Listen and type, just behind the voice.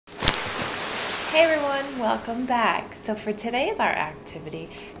Hey everyone, welcome back. So for today's art activity,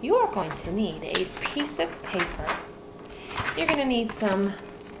 you are going to need a piece of paper. You're going to need some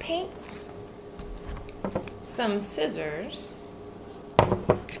paint, some scissors,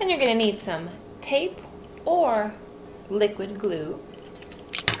 and you're going to need some tape or liquid glue,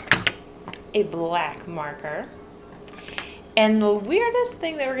 a black marker, and the weirdest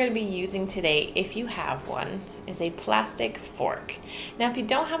thing that we're going to be using today, if you have one, is a plastic fork. Now if you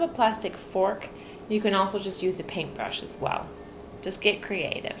don't have a plastic fork, you can also just use a paintbrush as well. Just get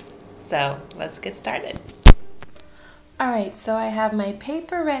creative. So let's get started. Alright, so I have my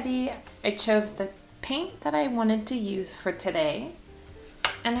paper ready. I chose the paint that I wanted to use for today.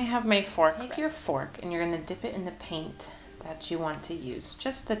 And I have my fork. Take your fork and you're going to dip it in the paint that you want to use.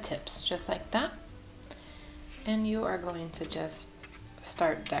 Just the tips, just like that. And you are going to just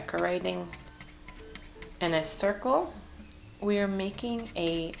start decorating in a circle. We are making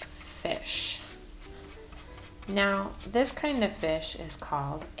a fish. Now, this kind of fish is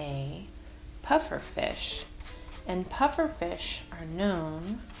called a pufferfish, and pufferfish are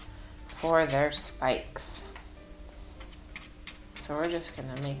known for their spikes. So we're just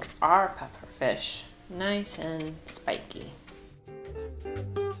going to make our pufferfish nice and spiky.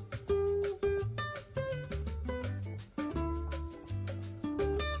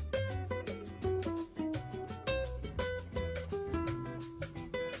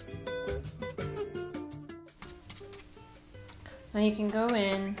 Now you can go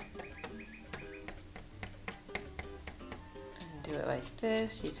in and do it like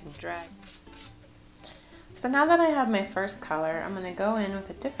this. You can drag. So now that I have my first color, I'm going to go in with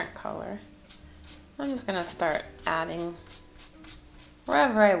a different color. I'm just going to start adding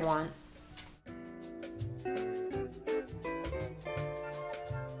wherever I want.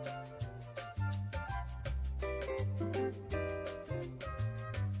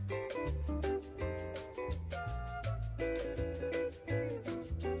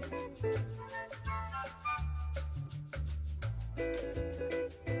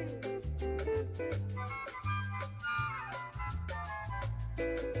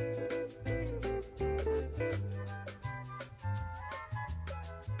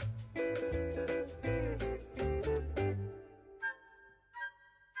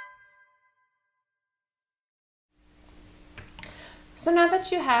 So now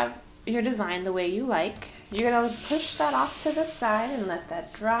that you have your design the way you like, you're going to push that off to the side and let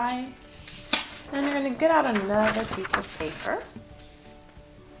that dry. Then you're going to get out another piece of paper.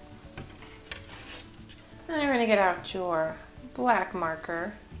 Then you're going to get out your black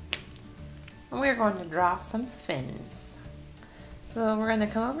marker. And we're going to draw some fins. So we're going to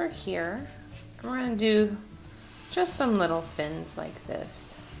come over here and we're going to do just some little fins like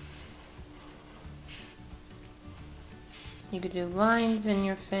this. You could do lines in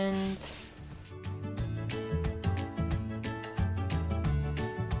your fins.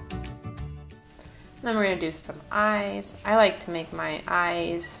 Then we're going to do some eyes. I like to make my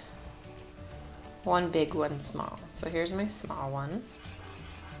eyes one big, one small. So here's my small one.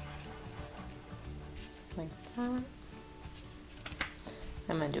 Like that.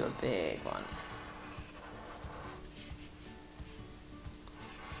 I'm going to do a big one.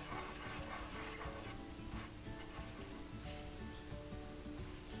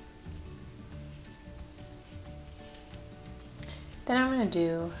 Then I'm going to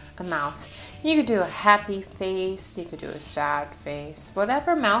do a mouth. You could do a happy face, you could do a sad face.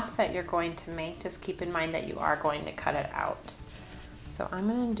 Whatever mouth that you're going to make, just keep in mind that you are going to cut it out. So I'm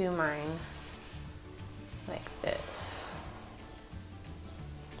going to do mine like this.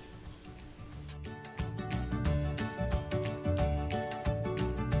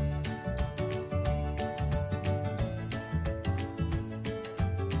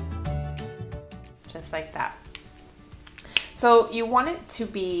 Just like that. So you want it to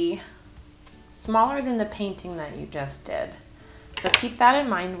be smaller than the painting that you just did. So keep that in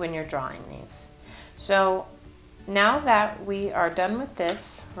mind when you're drawing these. So now that we are done with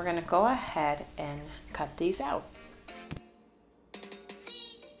this, we're going to go ahead and cut these out.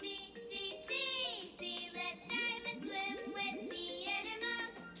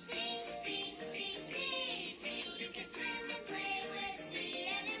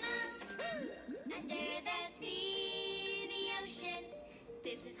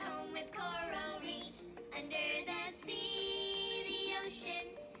 This is home with coral reefs. Under the sea, the ocean,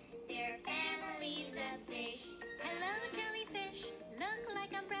 there are families of fish. Hello, jellyfish, look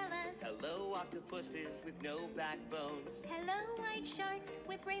like umbrellas. Hello, octopuses with no backbones. Hello, white sharks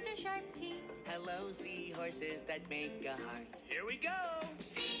with razor-sharp teeth. Hello, seahorses that make a heart. Here we go!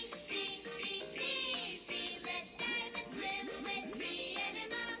 Sea, sea, sea, sea, sea. Let's dive and swim with sea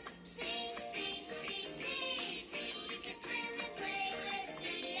animals. Sea, sea,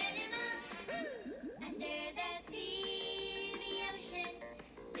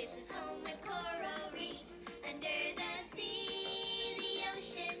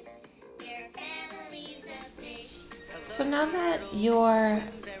 So now that your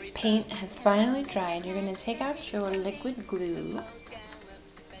paint has finally dried, you're going to take out your liquid glue.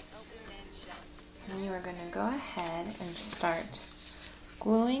 And you are going to go ahead and start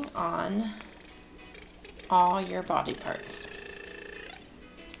gluing on all your body parts.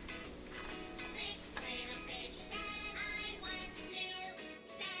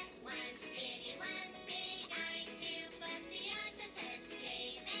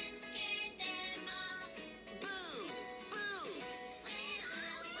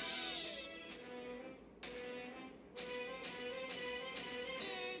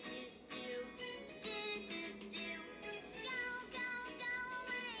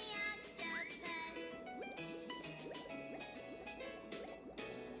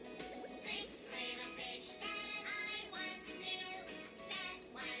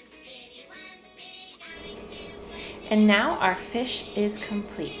 And now our fish is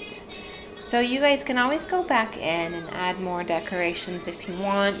complete. So you guys can always go back in and add more decorations if you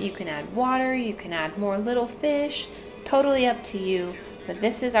want. You can add water, you can add more little fish, totally up to you. But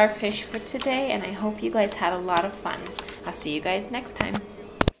this is our fish for today, and I hope you guys had a lot of fun. I'll see you guys next time.